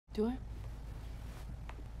Do I?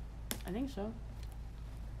 I think so.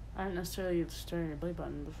 I haven't necessarily stared at your belly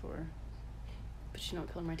button before. But you know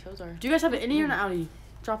what color my toes are. Do you guys have an innie or an outie?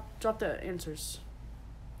 Drop the answers.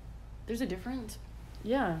 There's a difference?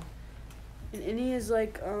 Yeah. An innie is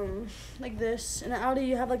like this. And an outie,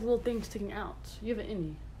 you have like little things sticking out. You have an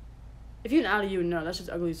innie. If you had an outie, you would know. That's just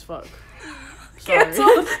ugly as fuck. Sorry.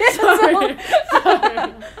 Cancel! Sorry.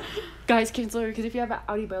 Sorry. Guys, cancel her, because if you have an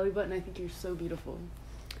outie belly button, I think you're so beautiful.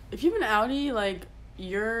 If you have an outie, like,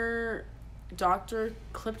 your doctor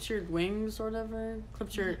clipped your wings or whatever.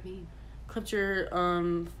 Clipped your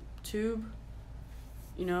tube.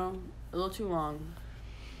 You know, a little too long.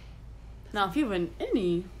 Now, if you have an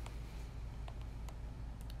innie,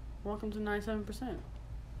 welcome to 97%.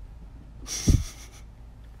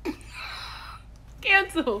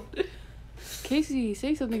 Cancelled. Casey,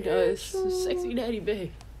 say something to us. Sexy daddy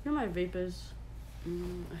babe. You know my vape is. I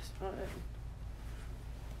saw it.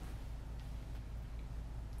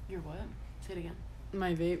 Your what? Say it again.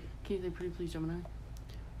 My vape. Can you say pretty please, Gemini?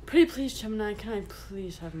 Pretty please, Gemini, can I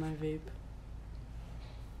please have my vape?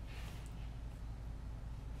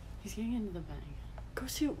 He's getting into the vent. Go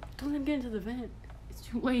see. Don't let him get into the vent. It's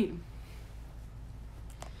too late.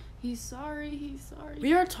 He's sorry.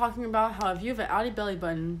 We are talking about how if you have an outie belly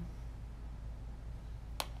button,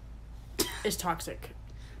 it's toxic.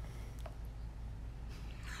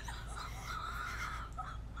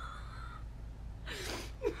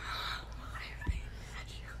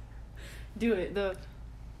 Do it. The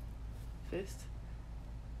fist.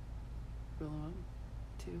 Roll them up.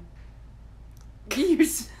 2.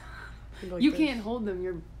 Like You this. can't hold them.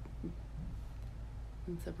 You're.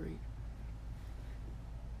 And separate.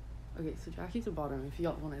 Okay, so Jackie's a bottom. If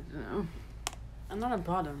y'all wanted to know. I'm not a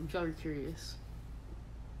bottom. If y'all are curious.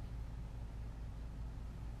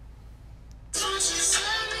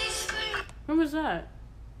 When was that?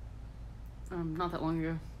 Not that long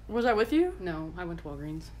ago. Was I with you? No, I went to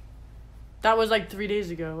Walgreens. That was like 3 days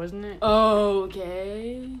ago, wasn't it?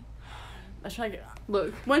 Okay. I was trying to get.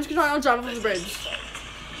 Look. When's control? I'll drive off the bridge.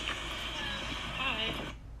 Hi.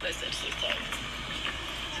 Essentially so.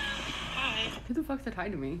 Hi. Who the fuck said hi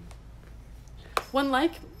to me? One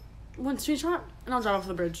screenshot, and I'll drive off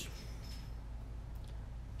the bridge.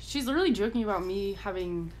 She's literally joking about me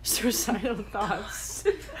having Suicidal thoughts.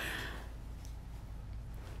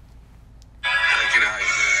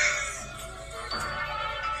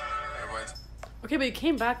 Okay, but you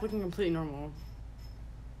came back looking completely normal.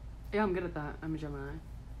 Yeah, I'm good at that. I'm a Gemini.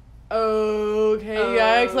 Okay,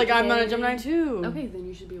 guys, like I'm not a Gemini too. Okay, then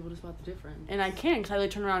you should be able to spot the difference. And I can't, because I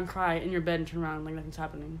like turn around and cry in your bed and turn around like nothing's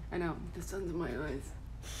happening. I know. The sun's in my eyes.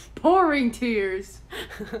 Pouring tears.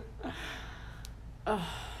 What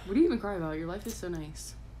do you even cry about? Your life is so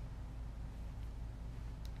nice.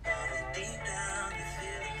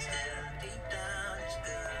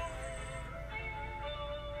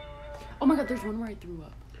 Oh my god, there's one where I threw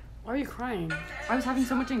up. Why are you crying? I was having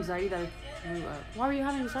so much anxiety that I threw up. Why were you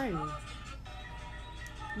having anxiety?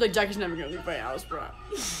 Like, Jackie's never gonna leave my house, bro.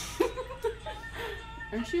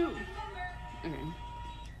 Aren't you? Okay.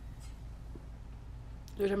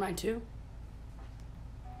 Yours are mine too?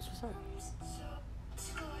 What's up?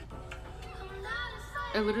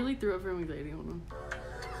 I literally threw up from anxiety. Hold on.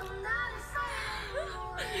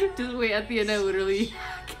 Just wait, at the end I literally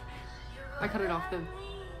I cut it off the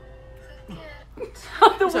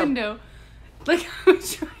out the window. Like I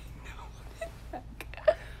was trying to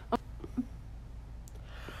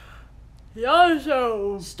Y'all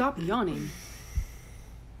so stop yawning.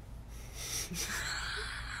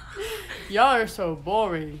 Y'all are so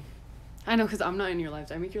boring. I know, because I'm not in your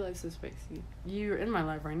lives. I make your life so spicy. You're in my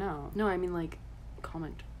life right now. No, I mean like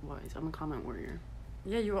comment wise. I'm a comment warrior.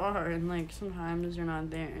 Yeah, you are, and like sometimes you're not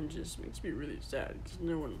there, and it just makes me really sad because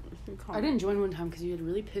no one can comment. I didn't join one time because you had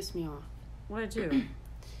really pissed me off. What'd I do?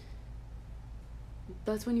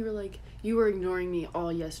 That's when you were like, you were ignoring me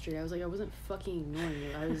all yesterday. I was like, I wasn't fucking ignoring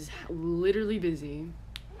you. I was literally busy.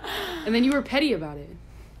 And then you were petty about it.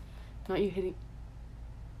 Not you hitting.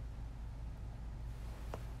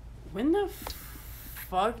 When the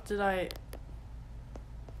fuck did I?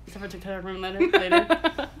 Except for TikTok room later.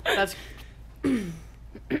 That's.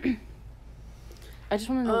 I just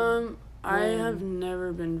want to know. I have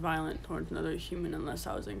never been violent towards another human unless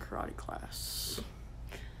I was in karate class.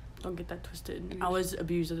 Don't get that twisted. I was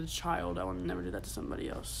abused as a child. I will never do that to somebody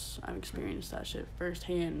else. I've experienced that shit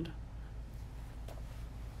firsthand.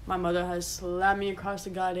 My mother has slapped me across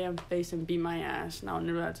the goddamn face and beat my ass, and I'll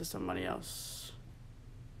never do that to somebody else.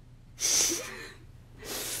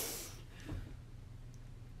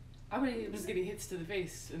 I was getting hits to the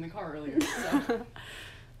face in the car earlier. So.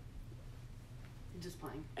 Just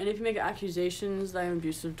playing. And if you make accusations that I'm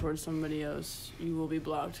abusive towards somebody else, you will be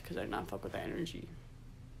blocked because I do not fuck with that energy.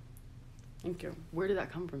 Thank you. Where did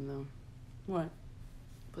that come from, though? What?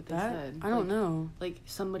 What they That? said. I don't know. Like,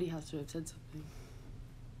 somebody has to have said something.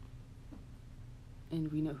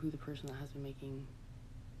 And we know who the person that has been making...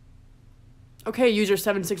 Okay, user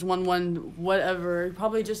 7611, whatever.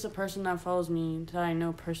 Probably just a person that follows me that I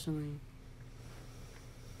know personally.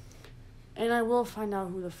 And I will find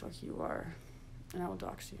out who the fuck you are. And I will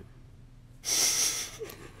dox you.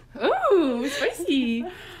 Ooh, spicy!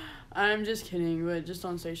 I'm just kidding, but just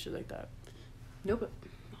don't say shit like that. Nope.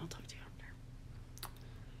 I'll talk to you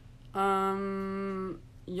after.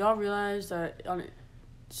 Y'all realize that on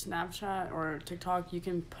Snapchat or TikTok, you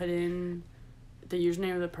can put in the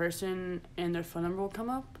username of the person and their phone number will come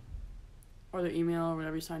up? Or their email or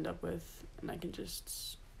whatever you signed up with. And I can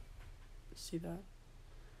just see that.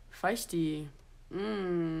 Feisty. I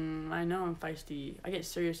know I'm feisty. I get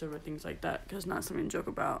serious over things like that because it's not something to joke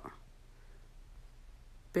about.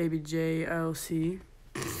 Baby JLC.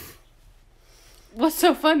 What's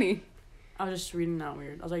so funny? I was just reading that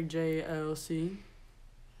weird. I was like, JLC.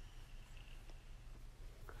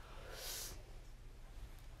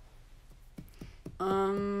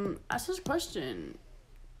 Ask this question.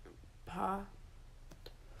 Pa.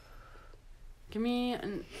 Give me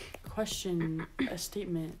a question, a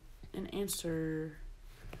statement, an answer.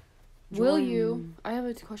 Will Join. you... I have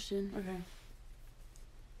a question. Okay.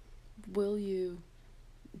 Will you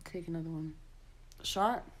take another one?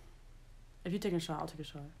 Shot? If you take a shot, I'll take a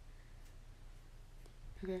shot.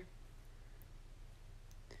 Okay.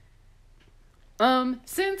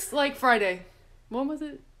 Since, like, Friday. When was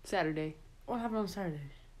it? Saturday. What happened on Saturday?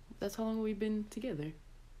 That's how long we've been together.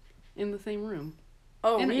 In the same room.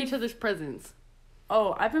 Oh, in each other's presence.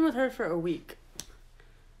 Oh, I've been with her for a week.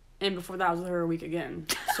 And before that, I was with her a week again.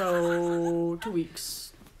 So, 2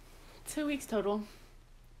 weeks. 2 weeks total.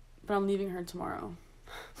 But I'm leaving her tomorrow.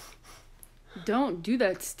 Don't do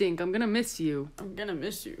that, Stink. I'm gonna miss you. I'm gonna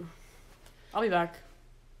miss you. I'll be back.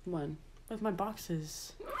 When? With my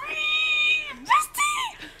boxes.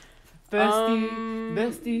 Bestie,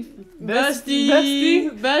 Bestie.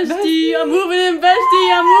 I'm moving in,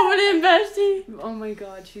 bestie. Oh my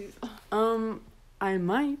god, she's... I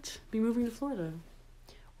might be moving to Florida.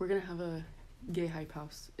 We're gonna have a gay hype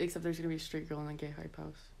house. Except there's gonna be a straight girl in a gay hype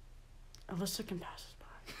house. Alyssa can pass us by.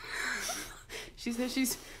 She says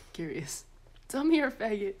she's curious. Tell me you're a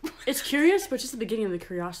faggot. It's curious, but just the beginning of the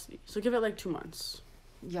curiosity. So give it like 2 months.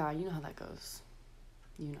 Yeah, you know how that goes.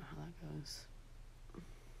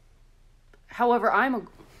 However,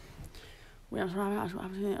 Wait, I'm sorry. I was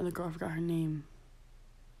the other girl. I forgot her name.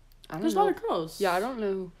 There's a lot of girls. Yeah, I don't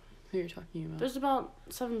know who you're talking about. There's about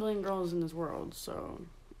 7 billion girls in this world, so...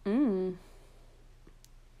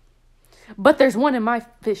 But there's one in my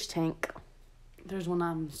fish tank. There's one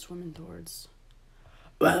I'm swimming towards.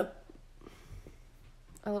 I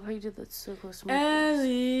love how you did that so close to my face.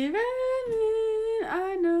 Ellie,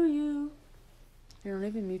 I know you. You're not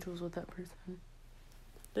even mutuals with that person.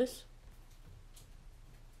 This?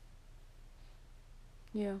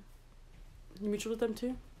 Yeah. You mutual with them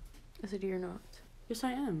too? I said you're not. Yes,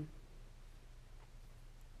 I am.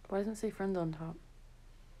 Why doesn't it say friends on top?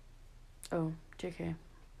 Oh, JK.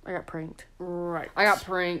 I got pranked. Right. I got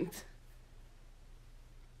pranked.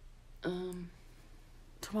 Talk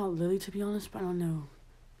about Lily, to be honest, but I don't know.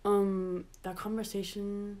 That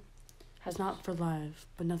conversation has not for live,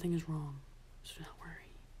 but nothing is wrong. So do not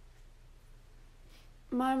worry.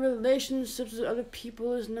 My relationships with other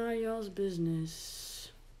people is not y'all's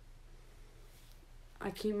business. I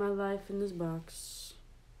keep my life in this box.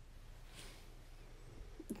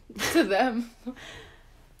 To them.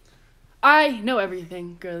 I know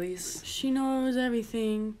everything, girlies. She knows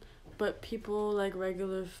everything, but people, like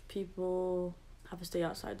regular people, have to stay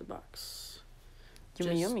outside the box.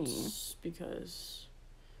 Yummy. Just because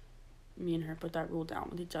me and her put that rule down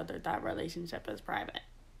with each other. That relationship is private.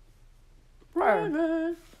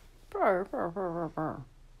 Private.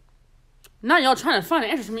 Now y'all trying to find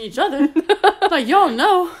answers from each other. Like, y'all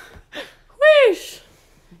know. Weesh.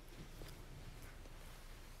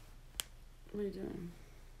 What are you doing?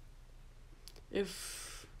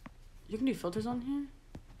 If you can do filters on here?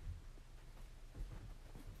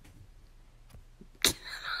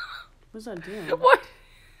 What's that doing? What?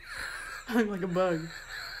 I look like a bug.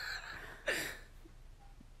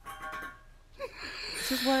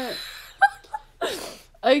 This is what...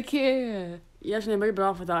 I can't. Yes, I break it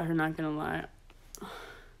off without her, not gonna lie.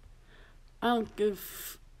 I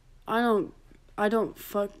don't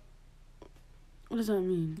fuck... What does that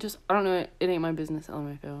mean? Just, I don't know. It ain't my business.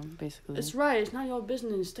 LMFAO, basically. It's right. It's not your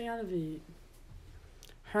business. Stay out of it.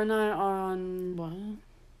 Her and I are on... What?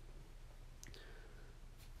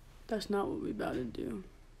 That's not what we about to do.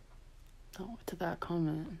 Oh, to that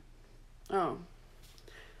comment. Oh.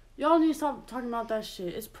 Y'all need to stop talking about that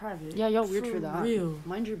shit. It's private. Yeah, y'all weird for that. Real.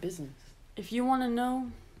 Mind your business. If you want to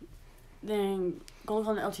know, then go look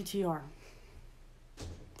on the LTTR.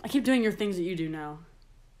 I keep doing your things that you do now.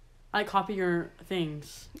 I copy your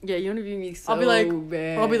things. Yeah, you want to be me so I'll be like,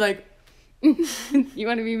 bad. I'll be like, you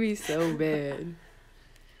want to be me so bad.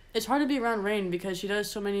 it's hard to be around Rain because she does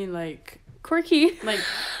so many like Quirky.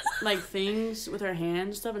 like things with her hands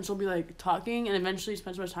and stuff, and she'll be like talking, and eventually you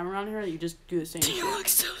spend so much time around her that you just do the same. You look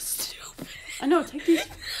so stupid. I know. Take these.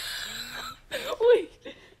 Wait.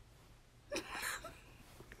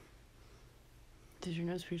 Did your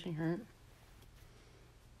nose piercing hurt?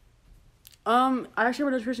 I actually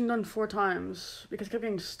had a nose piercing done 4 times because it kept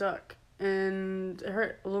getting stuck, and it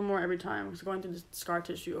hurt a little more every time. I was going through the scar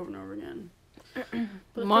tissue over and over again.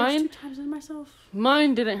 But Mine, 2 times in myself.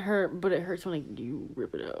 Mine didn't hurt, but it hurts when like you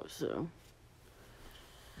rip it out. So.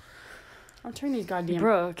 I'm turning these goddamn.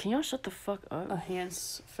 Bruh, can y'all shut the fuck up?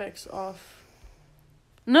 Hands fix off.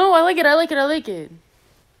 No, I like it. I like it. I like it.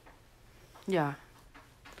 Yeah.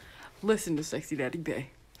 Listen to Sexy Daddy Bay.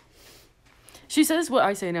 She says what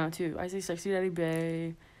I say now too. I say Sexy Daddy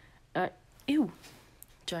Bay. Ew.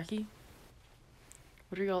 Jackie.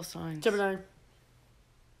 What are y'all signs? Gemini.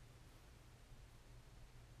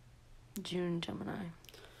 June Gemini.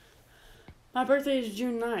 My birthday is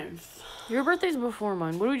June 9th. Your birthday's before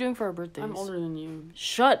mine. What are we doing for our birthdays? I'm older than you.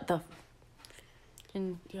 Shut the.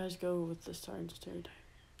 And You guys go with the stereotype.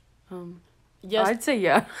 yes, I'd say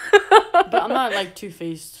yeah. But I'm not like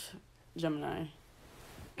two-faced Gemini.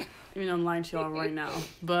 Even though I'm lying to y'all right now,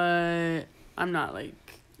 but I'm not like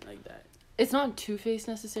that. It's not two-faced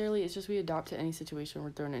necessarily. It's just we adopt to any situation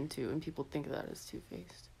we're thrown into, and people think of that as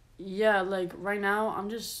two-faced. Yeah, like right now I'm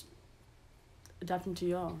just adapting to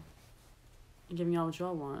y'all and giving y'all what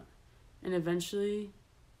y'all want, and eventually,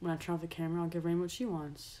 when I turn off the camera, I'll give Rain what she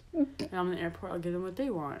wants, and I'm in the airport, I'll give them what they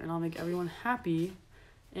want, and I'll make everyone happy,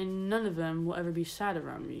 and none of them will ever be sad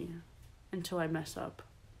around me until I mess up.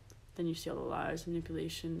 Then you see all the lies,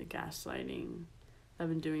 manipulation, the gaslighting I've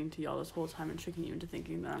been doing to y'all this whole time and tricking you into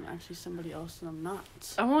thinking that I'm actually somebody else and I'm not.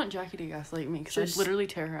 I want Jackie to gaslight me because I'd literally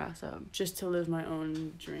tear her ass up. Just to live my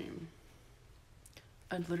own dream.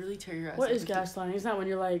 I'd literally tear your ass up. What is gaslighting? Is that when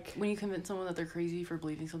you're like... When you convince someone that they're crazy for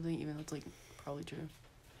believing something even though it's like probably true.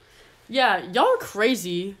 Yeah, y'all are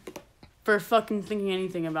crazy for fucking thinking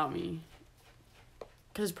anything about me.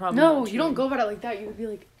 Because it's probably No, not true. you don't go about it like that. You would be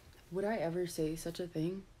like, would I ever say such a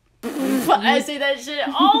thing? I say that shit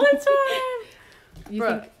all the time. You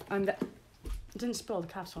Bruh. think I'm that? Didn't spill the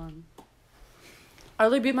caps on. I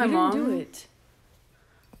really beat my You mom. didn't do it.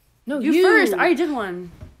 No, You first. I did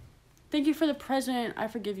one. Thank you for the present. I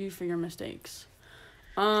forgive you for your mistakes.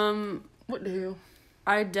 What the hell?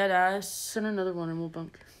 I dead ass. Send another one and we'll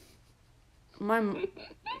bunk. My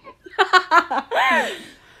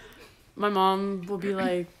mom will be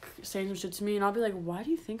like saying some shit to me, and I'll be like, "Why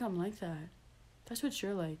do you think I'm like that? That's what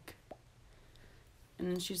you're like." And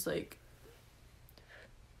then she's like,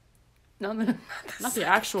 Not "Not the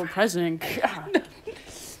actual present." God.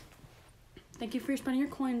 Thank you for spending your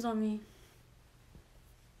coins on me.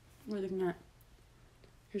 What are you looking at?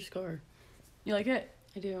 Your scar. You like it?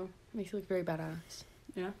 I do. Makes you look very badass.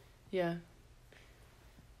 Yeah. Yeah.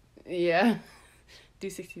 Yeah. Do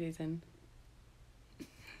 60 days in.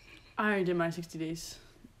 I already did my 60 days.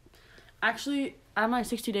 Actually, at my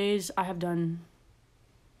 60 days, I have done...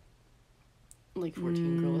 Like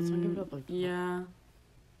 14, girl. Let's not give it up like that. Yeah.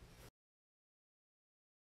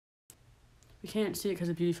 We can't see it because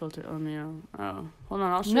of beauty filter. Oh, no. Oh. Hold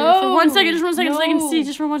on, I'll show you for 1 second. Just 1 second so I can see.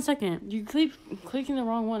 Just for 1 second. You keep clicking the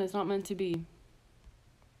wrong one. It's not meant to be.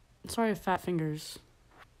 Sorry, I have fat fingers.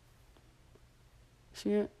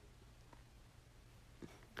 See it?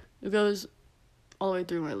 It goes all the way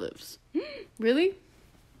through my lips. Really?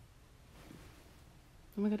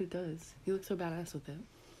 Oh my god, it does. You look so badass with it.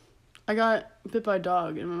 I got bit by a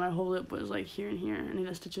dog, and my whole lip was like here and here. I need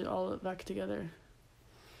to stitch it all back together.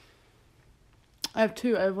 I have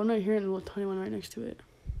 2. I have one right here and a little tiny one right next to it.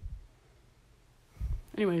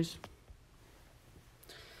 Anyways.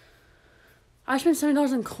 I spent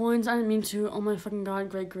 $70 on coins. I didn't mean to. Oh my fucking god,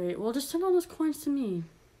 great. Well, just send all those coins to me.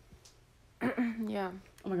 Yeah.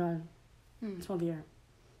 Oh my god. Smell the air.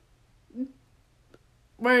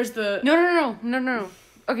 Where's the... No.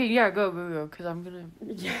 Okay, yeah, go, because I'm gonna...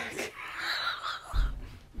 Yeah.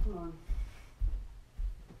 Hold on.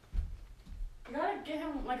 You gotta get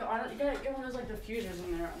him, like, you gotta get one of those, like, diffusers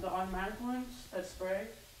in there. The automatic ones that spray.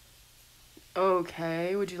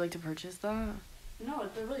 Okay, would you like to purchase that? No,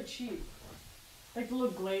 they're really cheap. Like the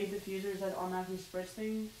little Glade diffusers that automatically spritz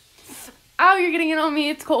things. Ow, you're getting it on me.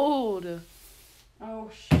 It's cold.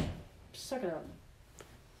 Oh, suck it up.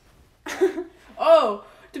 Oh,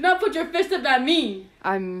 do not put your fist up at me.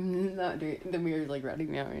 I'm not doing the mirror's like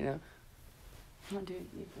ratting me out right now. I'm not doing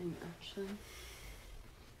anything actually.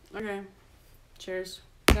 Okay. Cheers.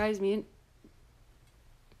 Guys, me and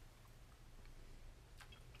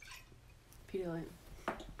Pedialyte.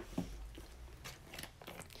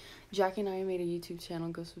 Jackie and I made a YouTube channel.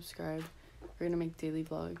 Go subscribe. We're gonna make daily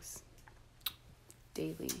vlogs.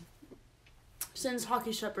 Daily. Since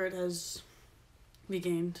Hockey Shepherd has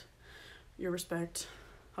regained your respect,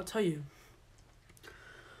 I'll tell you.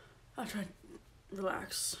 I'll try to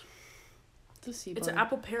relax. It's a C bar. It's an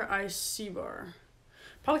apple pear ice C bar.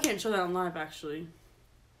 Probably can't show that on live actually.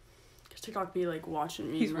 Cause TikTok be like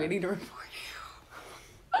watching me. He's waiting to report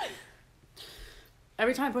you.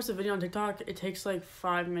 Every time I post a video on TikTok, it takes like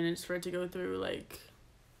 5 minutes for it to go through like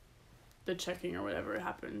the checking or whatever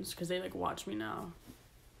happens. Cause they like watch me now.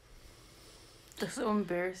 That's so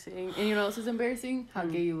embarrassing. And you know what else is embarrassing? How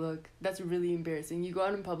gay you look. That's really embarrassing. You go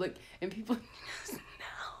out in public and people just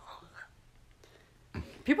know.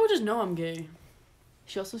 People just know I'm gay.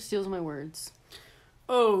 She also steals my words.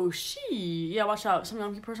 Oh, yeah, watch out. Some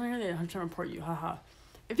young person here, they're trying to report you. Haha.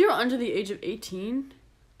 If you're under the age of 18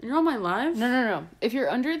 and you're on my live. No. If you're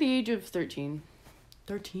under the age of 13.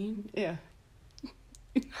 13? Yeah.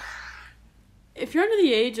 If you're under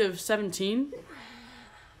the age of 17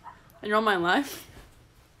 and you're on my live.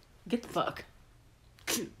 Get the fuck.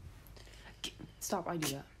 Stop, I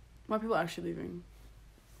do that. Why are people actually leaving?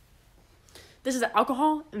 This is an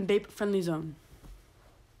alcohol and vape friendly zone.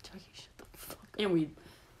 Jackie, shut the fuck up. And weed.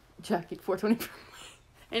 Jackie, 420.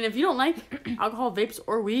 And if you don't like alcohol, vapes,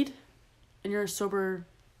 or weed, and you're a sober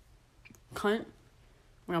cunt,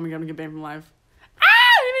 well, I'm gonna get banned from live. Ah!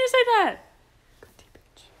 I didn't mean to say that!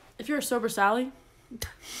 Bitch. If you're a sober Sally,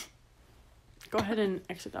 go ahead and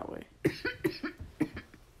exit that way.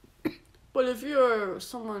 But if you're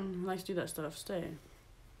someone who likes to do that stuff, stay.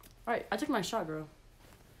 Alright, I took my shot, bro.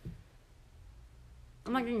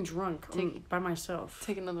 I'm not getting drunk by myself.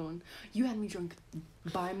 Take another one. You had me drunk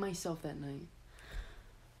by myself that night.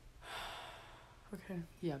 Okay.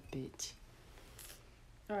 Yeah, bitch.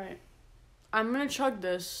 Alright. I'm gonna chug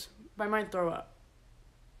this, but I might throw up.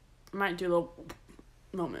 I might do a little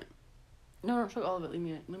moment. No, don't chug all of it. Leave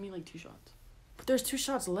me like 2 shots. But there's 2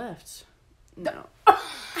 shots left. No.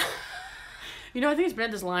 You know, I think it's been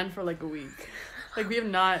at this line for like a week. Like, we have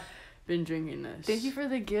not been drinking this. Thank you for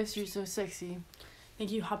the gifts. You're so sexy.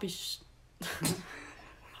 Thank you, Hockey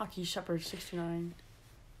Shepherd 69.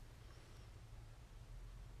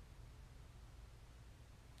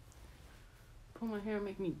 Pull my hair and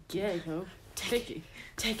make me gay, ho. Take it.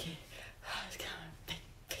 Take it. Come on.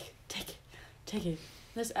 Take it. Take it.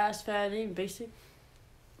 This ass fat ain't basic.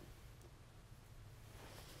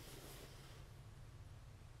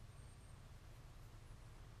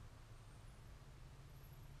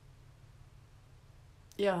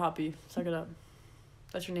 Yeah, Hoppy. Suck it up.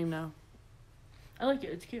 That's your name now. I like it.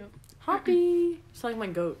 It's cute. Hoppy. It's like my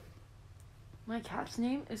goat. My cat's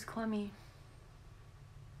name is Clemmy.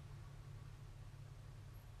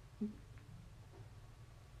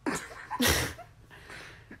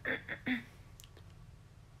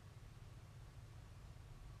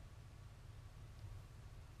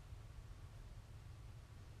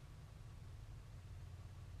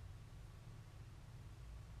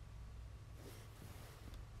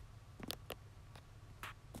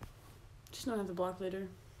 Just don't have to block later.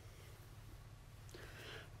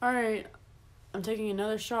 Alright. I'm taking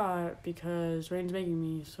another shot because Rain's making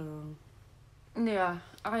me, so. Yeah,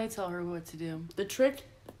 I tell her what to do. The trick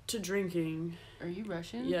to drinking. Are you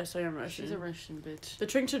Russian? Yes, I am Russian. She's a Russian bitch. The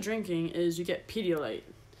trick to drinking is you get Pedialyte.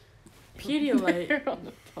 Pedialyte. On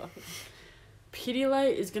the phone.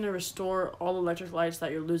 Pedialyte is going to restore all the electrolytes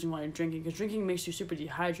that you're losing while you're drinking, because drinking makes you super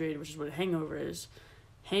dehydrated, which is what a hangover is.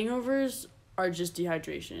 Hangovers are just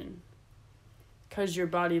dehydration. Because your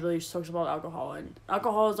body literally soaks up all the alcohol. And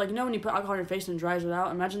alcohol is like, you know when you put alcohol on your face and it dries it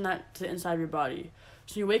out? Imagine that to the inside of your body.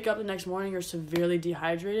 So you wake up the next morning, you're severely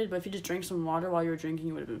dehydrated, but if you just drank some water while you were drinking,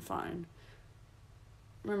 you would have been fine.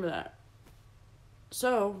 Remember that.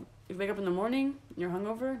 So, if you wake up in the morning, you're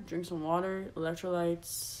hungover, drink some water,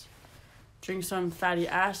 electrolytes, drink some fatty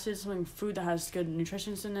acids, something food that has good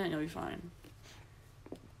nutrition in it, and you'll be fine.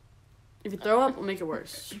 If you throw up, it'll make it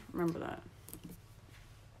worse. Remember that.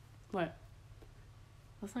 What?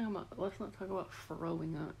 Let's not talk about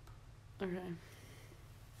throwing up. Okay.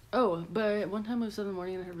 Oh, but one time it was 7 in the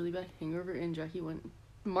morning and I had a really bad hangover and Jackie went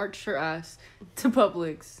marched her ass to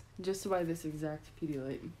Publix just to buy this exact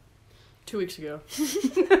Pedialyte. 2 weeks ago.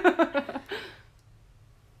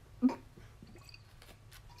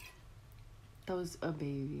 That was a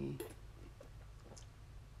baby.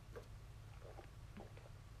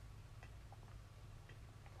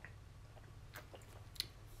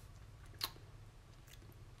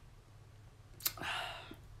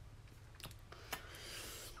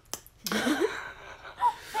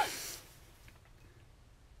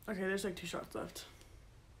 Okay, there's like 2 shots left.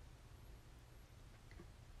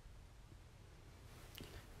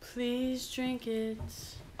 Please drink it.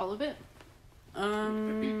 All of it?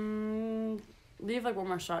 Leave like one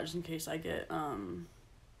more shot just in case I get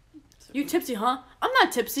You tipsy, huh? I'm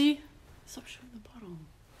not tipsy. Stop showing the bottle.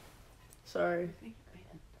 Sorry. I think you're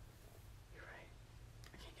banned. You're right.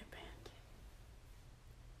 I can't get banned.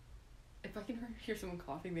 If I can hear someone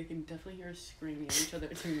coughing, they can definitely hear us screaming at each other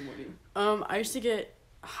at 2 in the morning. I used to get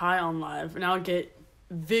high on live, and now I get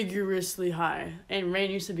vigorously high. And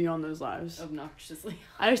Rain used to be on those lives. Obnoxiously.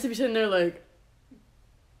 I used to be sitting there like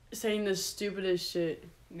saying the stupidest shit.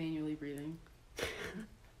 Manually breathing.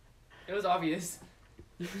 It was obvious.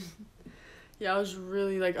 Yeah, I was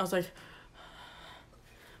like,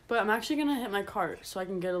 but I'm actually gonna hit my cart so I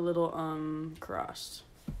can get a little crossed.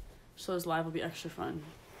 So this live will be extra fun.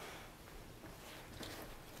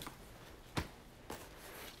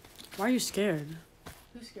 Why are you scared?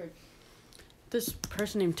 Who's scared? This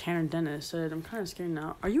person named Tanner Dennis said, I'm kind of scared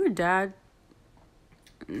now. Are you a dad?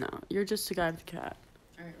 No, you're just a guy with a cat.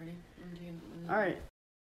 Alright, ready? Alright.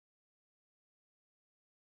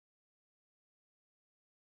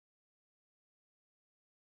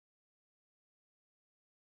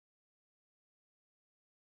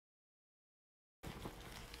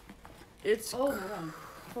 It's Oh my god.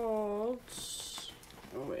 called...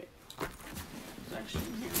 Oh, wait. It's actually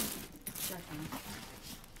in here.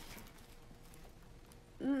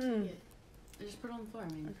 Mm-mm. I just put it on the floor,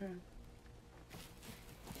 I mean. Okay.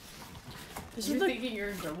 This You're is the... thinking you're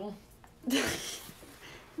in trouble?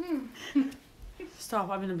 Stop,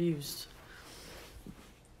 I've been abused.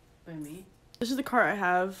 By me? This is the cart I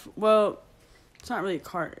have. Well, it's not really a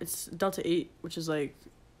cart. It's Delta 8, which is like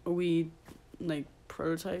a weed, like,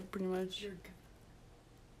 prototype, pretty much.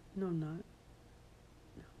 No, I'm not.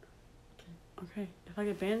 Okay. If I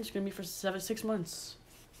get banned, it's gonna be for 6 months.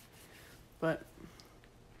 But...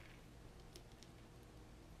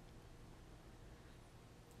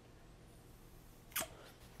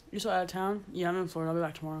 You're still out of town? Yeah, I'm in Florida. I'll be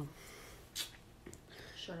back tomorrow.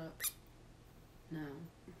 Shut up. No.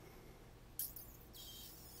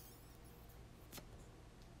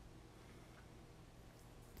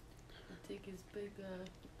 The dick is bigger.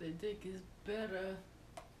 The dick is better.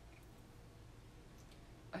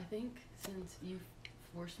 I think since you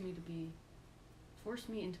forced me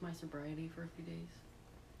into my sobriety for a few days.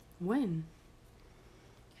 When?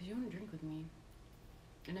 Because you wouldn't drink with me.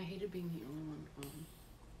 And I hated being the only one on.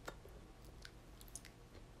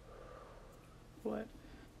 What?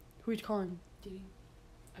 Who are you calling? Dee.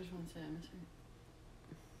 I just want to say I miss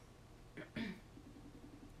her.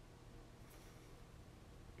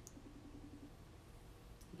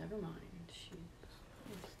 Never mind.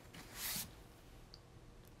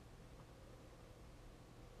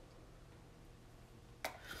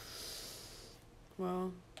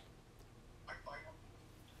 Well...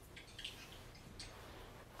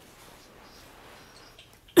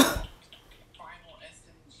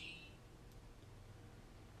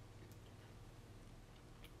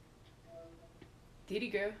 Diddy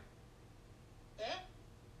girl. Yeah?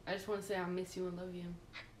 I just want to say I miss you and love you.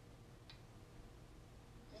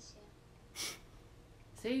 Miss you.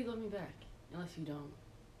 Say you love me back, unless you don't.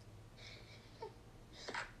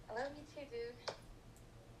 I love you too, dude.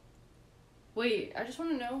 Wait, I just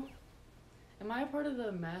want to know, am I a part of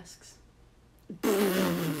the masks? No.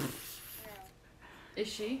 Is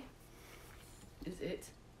she? Is it?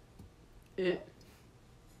 It.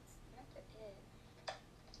 Not the it.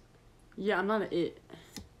 Yeah, I'm not an it.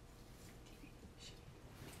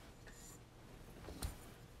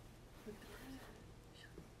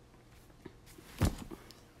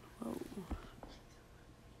 Whoa.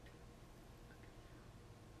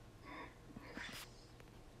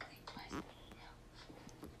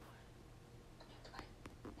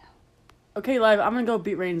 Okay, live, I'm gonna go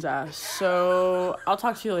beat Rain's ass. So, I'll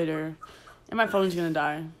talk to you later. And my phone's gonna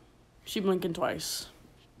die. She blinking twice.